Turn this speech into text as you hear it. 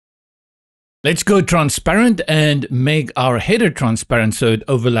Let's go transparent and make our header transparent so it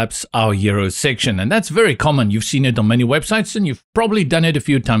overlaps our hero section. And that's very common. You've seen it on many websites and you've probably done it a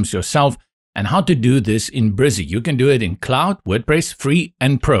few times yourself. And how to do this in Brizy. You can do it in Cloud, WordPress, Free,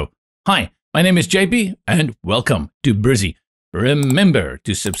 and Pro. Hi, my name is JP and welcome to Brizy. Remember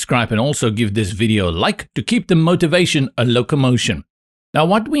to subscribe and also give this video a like to keep the motivation a locomotion. Now,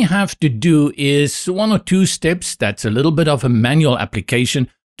 what we have to do is one or two steps. That's a little bit of a manual application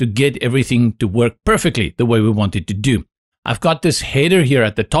to get everything to work perfectly the way we want it to do. I've got this header here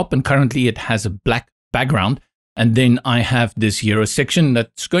at the top and currently it has a black background. And then I have this hero section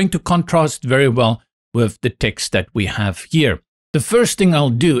that's going to contrast very well with the text that we have here. The first thing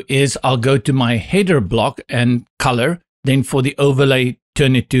I'll do is I'll go to my header block and color. Then for the overlay,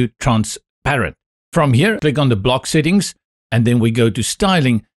 turn it to transparent. From here, click on the block settings and then we go to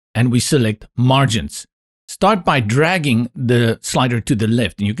styling and we select margins. Start by dragging the slider to the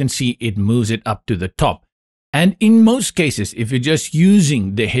left and you can see it moves it up to the top. And in most cases, if you're just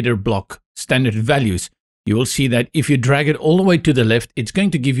using the header block standard values, you will see that if you drag it all the way to the left, it's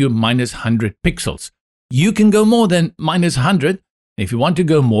going to give you minus 100 pixels. You can go more than minus 100. If you want to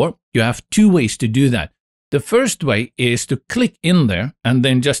go more, you have two ways to do that. The first way is to click in there and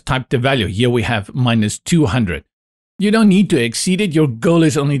then just type the value. Here we have minus 200. You don't need to exceed it. Your goal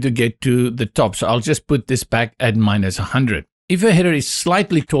is only to get to the top. So I'll just put this back at minus 100. If your header is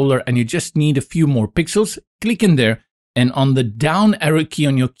slightly taller and you just need a few more pixels, click in there and on the down arrow key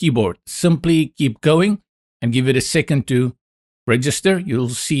on your keyboard, simply keep going and give it a second to register. You'll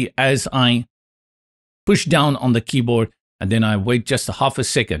see as I push down on the keyboard and then I wait just a half a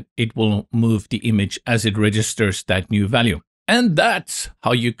second, it will move the image as it registers that new value. And that's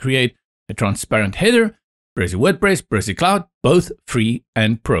how you create a transparent header. Brizy WordPress, Brizy Cloud, both free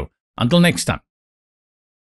and pro. Until next time.